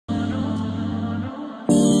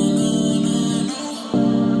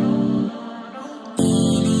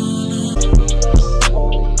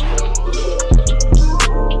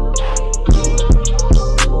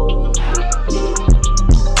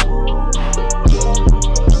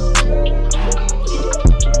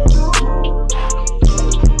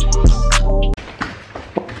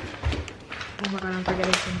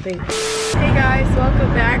thing. Hey guys,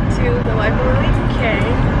 welcome back to the Life of Lilian K.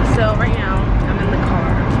 So right now, I'm in the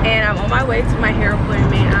car and I'm on my way to my hair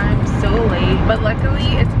appointment. I'm so late, but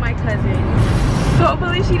luckily it's my cousin. So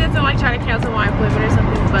hopefully she doesn't like try to cancel my appointment or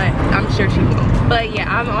something, but I'm sure she will. But yeah,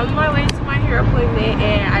 I'm on my way to my hair appointment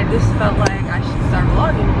and I just felt like I should start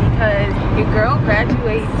vlogging because your girl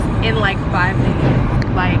graduates in like 5 minutes.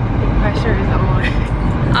 Like, the pressure is on.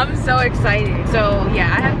 I'm so excited. So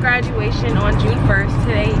yeah, I have graduation on June 1st.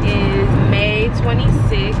 Today is May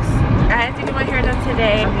 26th. I had to get my hair done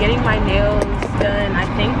today. I'm getting my nails done, I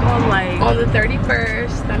think on the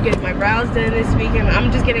 31st. I'm getting my brows done this weekend.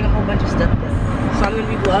 I'm just getting a whole bunch of stuff done. So I'm gonna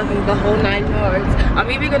be vlogging the whole 9 yards.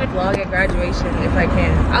 I'm even gonna vlog at graduation if I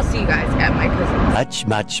can. I'll see you guys at my cousin's.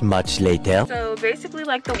 Much later. So basically,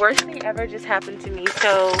 like, the worst thing ever just happened to me.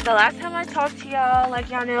 So the last time I talked to y'all, like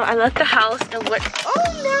y'all know, I left the house and what?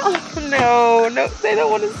 Oh no, they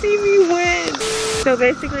don't want to see me win. So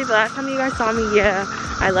basically, the last time you guys saw me, yeah,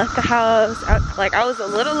 I left the house. I was a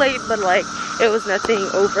little late, but like it was nothing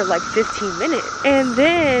over like 15 minutes. And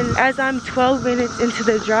then as I'm 12 minutes into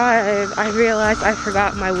the drive, I realized I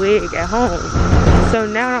forgot my wig at home. So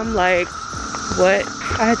now I'm like, what?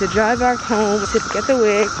 I had to drive back home to get the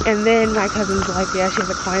wig, and then my cousin's like, yeah, she has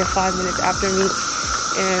a client 5 minutes after me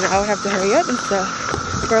and I would have to hurry up and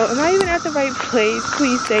stuff. Bro, am I even at the right place?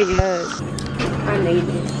 Please say yes. I made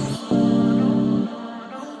it.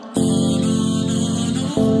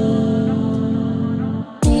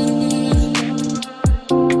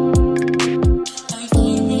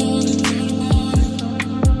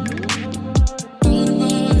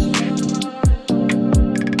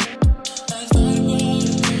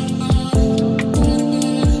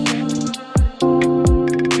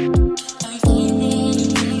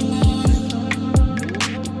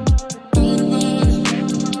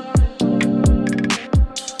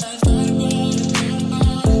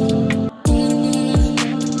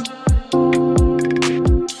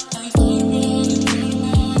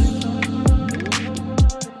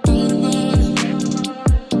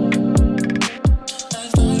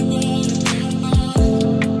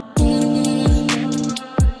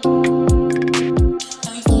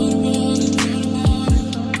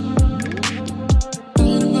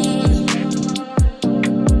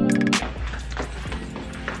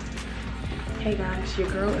 Hey guys, your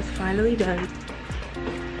girl is finally done.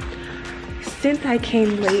 Since I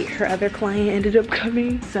came late, her other client ended up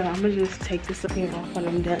coming, so I'm gonna just take this thing off when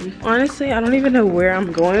I'm done. Honestly, I don't even know where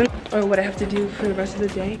I'm going or what I have to do for the rest of the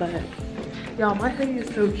day, but y'all, my hoodie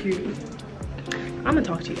is so cute. I'm gonna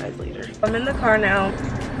talk to you guys later. I'm in the car now.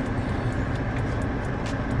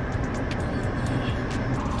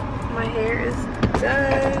 My hair is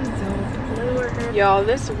done. Don't play with her. Y'all,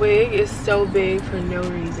 this wig is so big for no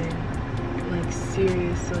reason.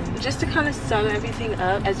 Seriously, just to kind of sum everything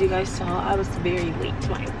up, as you guys saw, I was very late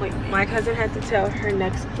to my appointment. My cousin had to tell her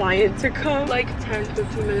next client to come like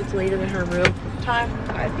 10-15 minutes later than her real time.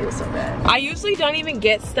 I feel so bad. I usually don't even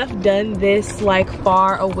get stuff done this like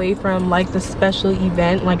far away from like the special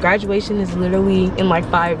event. Like, graduation is literally in like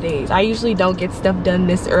 5 days. I usually don't get stuff done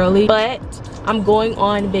this early, but I'm going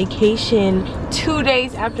on vacation 2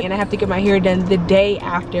 days after, and I have to get my hair done the day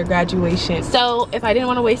after graduation. So if I didn't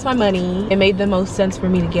want to waste my money, it made the most sense for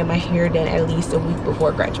me to get my hair done at least a week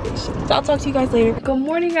before graduation. So I'll talk to you guys later. Good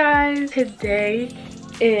morning, guys. Today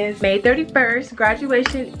is May 31st.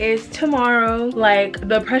 Graduation is tomorrow. Like,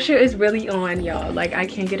 the pressure is really on, y'all. Like, I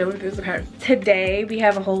can't get over this pressure. Today we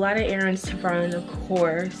have a whole lot of errands to run, of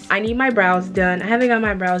course. I need my brows done. I haven't got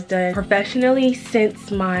my brows done professionally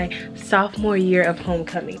since my sophomore year of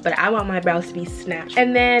homecoming, but I want my brows to be snatched.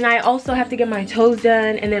 And then I also have to get my toes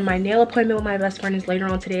done, and then my nail appointment with my best friend is later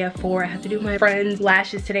on today at 4. I have to do my friend's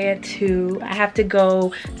lashes today at 2. I have to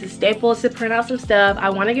go to Staples to print out some stuff.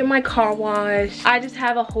 I want to get my car washed. I just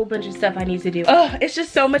have a whole bunch of stuff I need to do. Oh, it's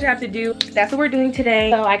just so much I have to do. That's what we're doing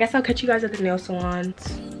today. So I guess I'll catch you guys at the nail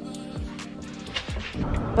salons.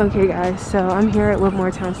 Okay guys, so I'm here at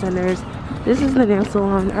Livermore Town Centers. This is the nail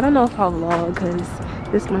salon. I don't know if I'll vlog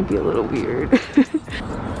because this might be a little weird.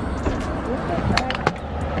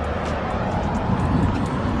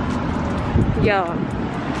 Y'all,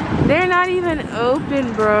 they're not even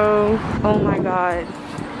open, bro. Oh my god,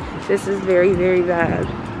 this is very, very bad.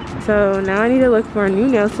 So now I need to look for a new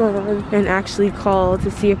nail salon and actually call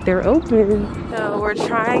to see if they're open. So we're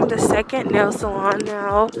trying the second nail salon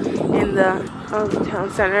now in the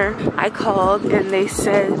town center. I called and they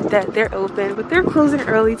said that they're open, but they're closing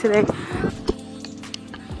early today.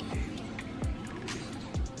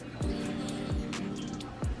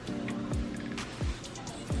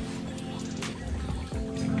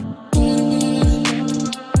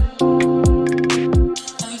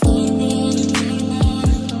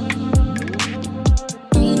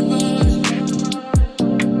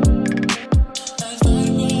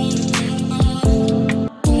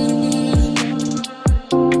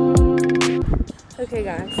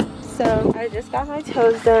 guys, so I just got my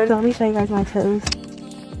toes done. So let me show you guys my toes.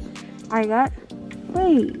 I got,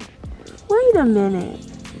 wait a minute.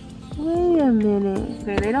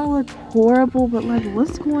 Okay, they don't look horrible, but like,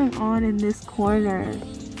 what's going on in this corner?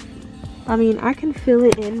 I mean, I can fill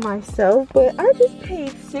it in myself, but I just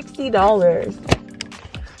paid $60.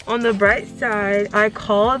 On the bright side, I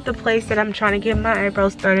called the place that I'm trying to get my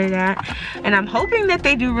eyebrows started at, and I'm hoping that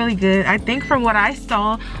they do really good. I think from what I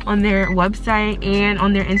saw on their website and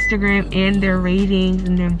on their Instagram and their ratings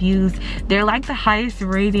and their views, they're like the highest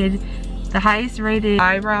rated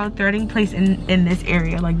eyebrow threading place in this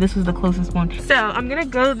area. Like, this was the closest one. So I'm gonna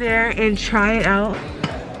go there and try it out.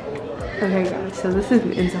 Okay guys, so this is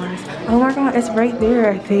the inside. Oh my god, it's right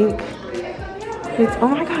there, I think. It's, oh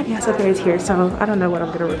my god, yes, okay, it's here. So I don't know what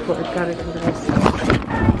I'm gonna record. Gotta do this.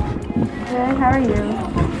 Hey, how are you?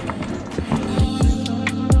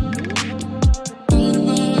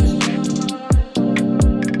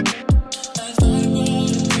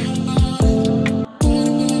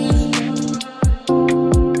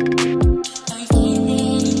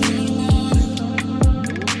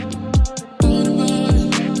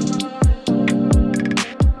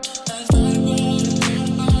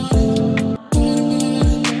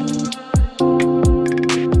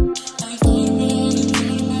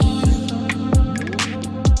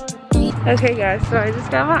 Okay guys, so I just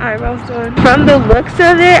got my eyebrows done. From the looks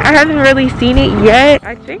of it, I haven't really seen it yet.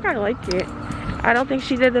 I think I like it. I don't think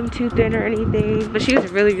she did them too thin or anything, but she was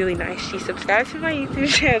really, really nice. She subscribed to my YouTube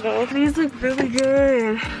channel. These look really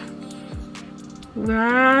good.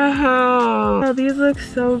 Wow. Oh, these look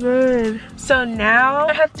so good. So now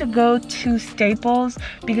I have to go to Staples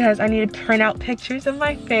because I need to print out pictures of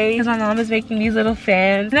my face because my mom is making these little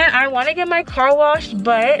fans. And then I want to get my car washed,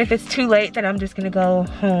 but if it's too late, then I'm just gonna go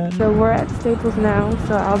home. So we're at Staples now,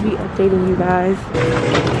 so I'll be updating you guys.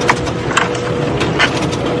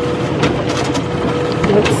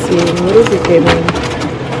 Let's see, what is it giving?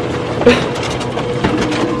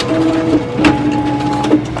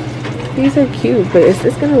 These are cute, but is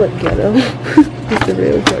this gonna look ghetto? That's the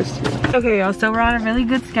real question. Okay y'all, so we're on a really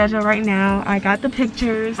good schedule right now. I got the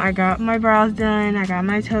pictures, I got my brows done, I got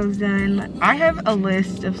my toes done. I have a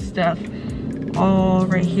list of stuff all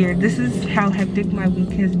right here. This is how hectic my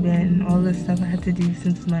week has been. All the stuff I had to do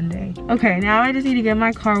since Monday. Okay, now I just need to get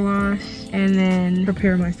my car wash and then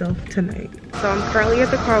prepare myself tonight. So I'm currently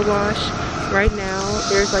at the car wash right now.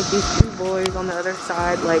 There's like these two boys on the other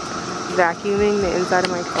side, like vacuuming the inside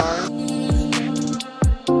of my car.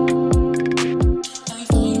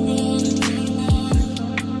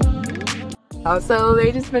 So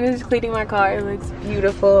they just finished cleaning my car. It looks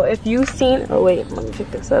beautiful. If you've seen, oh wait, let me pick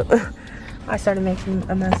this up. I started making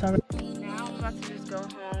a mess already. Now I'm about to just go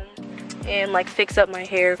home and like fix up my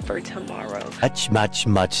hair for tomorrow. Much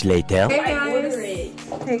later.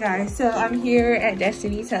 Hey guys, so I'm here at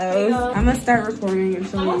Destiny's house. I'm gonna start recording and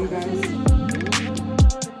show you guys.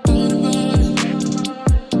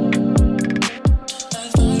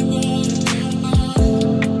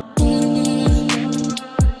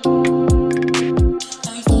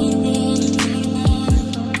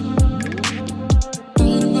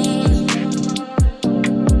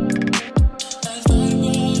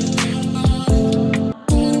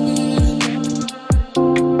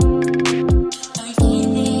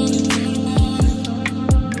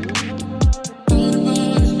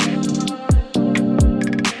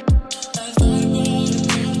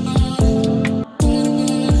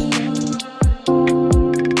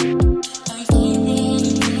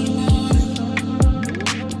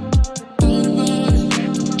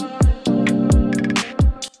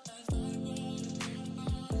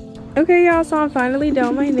 Okay y'all, so I'm finally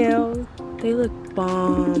done my nails. They look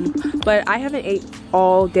bomb, but I haven't ate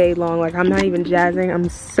all day long. Like, I'm not even jazzing, I'm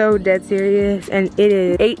so dead serious, and it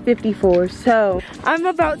is 8:54, so I'm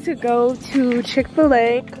about to go to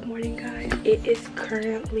Chick-fil-A. Good morning guys, it is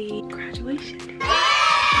currently graduation day.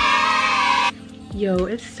 Yo,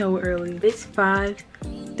 it's so early. It's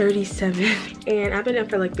 5:37 and I've been up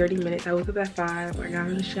for like 30 minutes. I woke up at 5, I got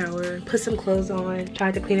in the shower, put some clothes on,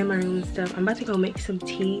 tried to clean up my room and stuff. I'm about to go make some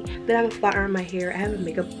tea. Then I'm gonna flat iron my hair. I have a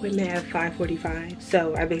makeup appointment at 5:45,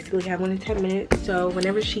 so I basically have one in 10 minutes. So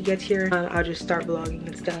whenever she gets here, I'll just start vlogging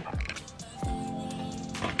and stuff.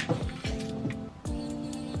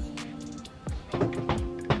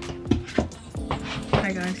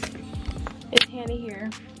 Hi guys, it's Hannah here.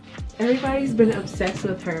 Everybody's been obsessed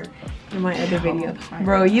with her in my other video.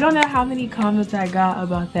 Bro, you don't know how many comments I got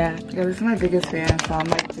about that. Yeah, this is my biggest fan, so I'm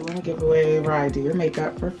like doing a giveaway where I do your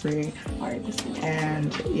makeup for free. Alright, this one.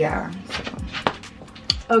 And yeah, so.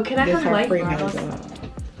 Oh, can I have light free brows?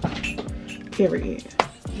 Period.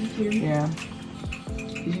 Thank you. Yeah.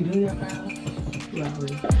 Did you do your brows?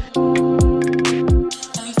 Lovely.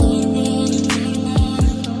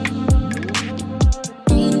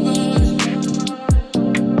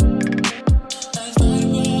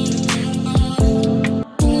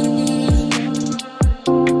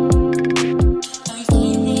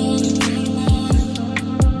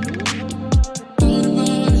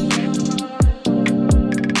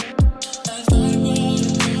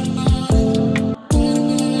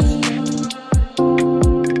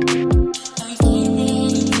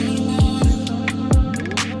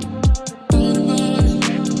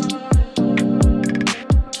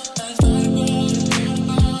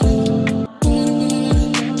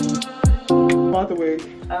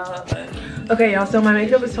 Okay, y'all, so my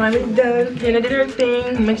makeup is finally done. Hannah did her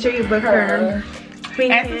thing. Make sure you book her.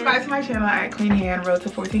 Queen and subscribe to my channel at Queen Han Road to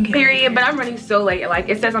 14K. Period. But I'm running so late. Like,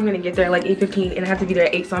 it says I'm gonna get there at like 8:15 and I have to be there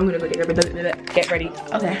at 8, so I'm gonna go get there. But get ready.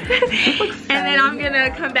 Okay. And then I'm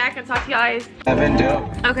gonna come back and talk to you guys.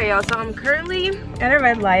 Okay, y'all, so I'm currently at a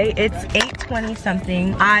red light. It's 8:20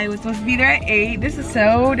 something. I was supposed to be there at 8. This is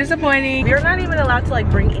so disappointing. We're not even allowed to like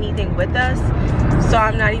bring anything with us. So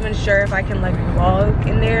I'm not even sure if I can like vlog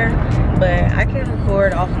in there, but I can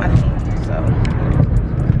record off my phone, so.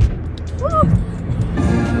 Woo.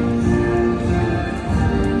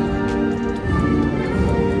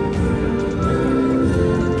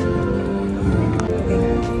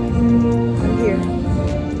 I'm here.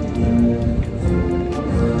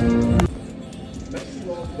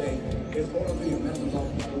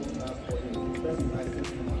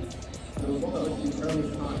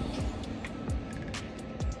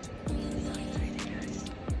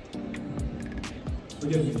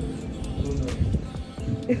 Forgive me.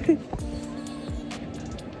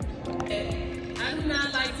 I do not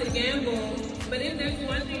like to gamble, but if there's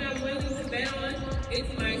one thing I'm willing to bet on,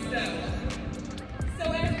 it's myself. So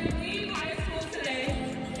as we leave high school today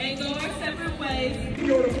and go our separate ways,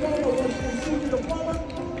 your diploma, once you receive your diploma,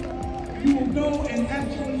 you will go and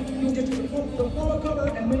actually, you'll get your diploma cover,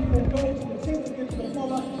 and then you will go to the table to get your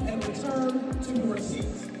diploma and return to your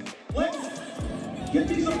seats. Let's get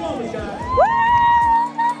these diplomas, guys.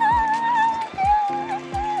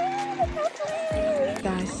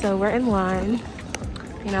 Guys, so we're in line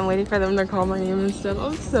and I'm waiting for them to call my name and stuff.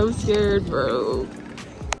 I'm so scared, bro.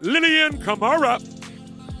 Lilian, come up.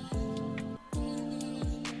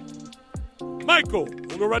 Michael,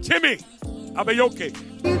 Uluratimi, Abayoke.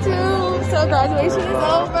 YouTube, so graduation is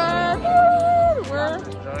over. Woo! We're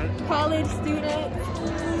college students.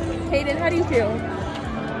 Hayden, how do you feel?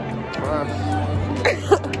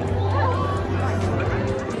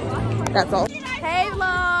 That's all. Hey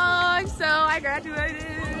vlog, so I graduated.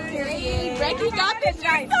 Hey, Becky got this. She's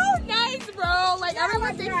so nice, bro. Like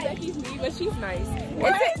everyone thinks Becky's me, but she's nice.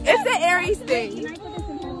 It's the Aries thing.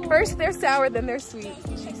 First they're sour, then they're sweet.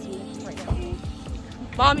 She's sweet right now.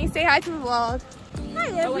 Mommy, say hi to the vlog. Hi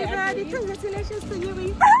everybody, congratulations to you.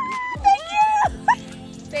 Thank you.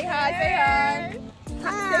 Say hi, say hi.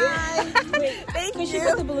 Hi. Thank you.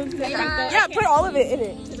 Put the balloons in yeah, put all of it in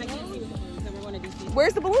it. Because I can't see with the balloons, and we're going to DC.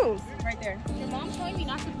 Where's the balloons? Right there. Your mom's telling me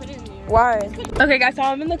not to put it in there. Why? Okay guys, so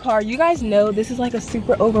I'm in the car. You guys know this is like a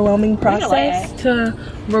super overwhelming process to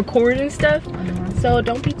record and stuff. So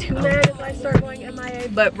don't be too mad if I start going MIA.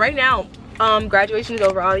 But right now, graduation is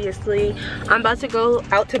over, obviously. I'm about to go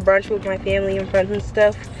out to brunch with my family and friends and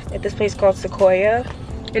stuff at this place called Sequoia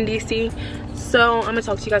in DC. So I'm gonna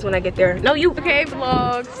talk to you guys when I get there. No, you. Okay,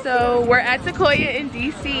 vlog. So we're at Sequoia in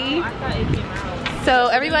DC. So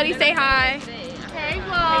everybody say hi. Hey,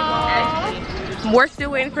 vlog. We're still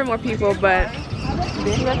waiting for more people, but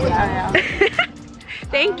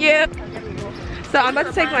thank you. So I'm about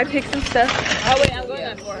to take my pics and stuff. oh wait, I'm going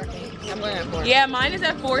at 4. I'm going at 4. Yeah, mine is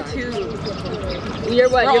at 4 too. You're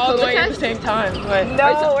what? We're You're all going at the same time. But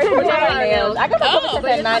No, we're 9 a.m. I got my test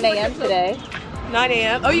at 9 a.m. today. 9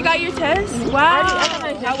 a.m. Oh, you got your test? Wow.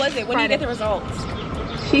 How was it? When do you get the results?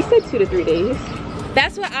 She said 2 to 3 days.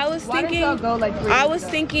 That's what I was thinking. I was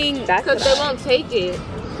thinking Because they won't take it.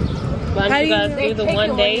 Why don't you guys do the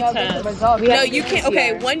 1-day test? No, you can't.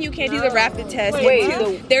 Okay, one, you can't do the rapid test. Wait,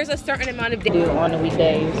 and 2, there's a certain amount of days. Do on the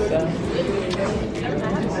weekdays. So.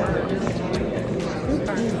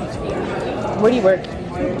 Where do you work?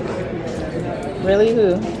 Really?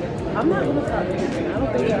 Who? I'm not gonna stop dancing. I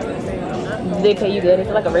don't think I'm gonna say I'm not. They pay you good? Is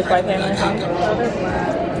it like a rich white family or something?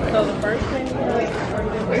 So the first thing.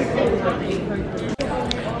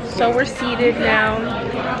 So we're seated now,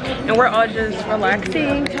 and we're all just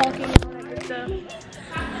relaxing, talking, all that good stuff.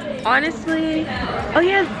 Honestly, oh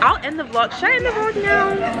yeah, I'll end the vlog. Should I end the vlog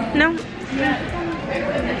now? No.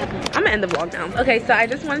 I'm gonna end the vlog now. Okay, so I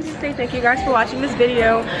just wanted to say thank you guys for watching this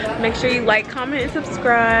video. Make sure you like, comment, and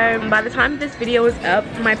subscribe. By the time this video is up,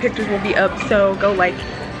 my pictures will be up, so go like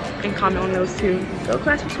and comment on those too. Go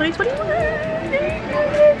class for 2021.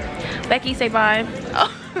 Becky, say bye. Oh.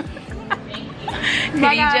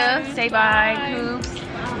 Khadija, say bye.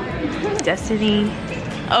 Hoops. Destiny.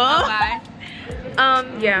 Oh. Bye.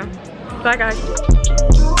 Yeah. Bye guys.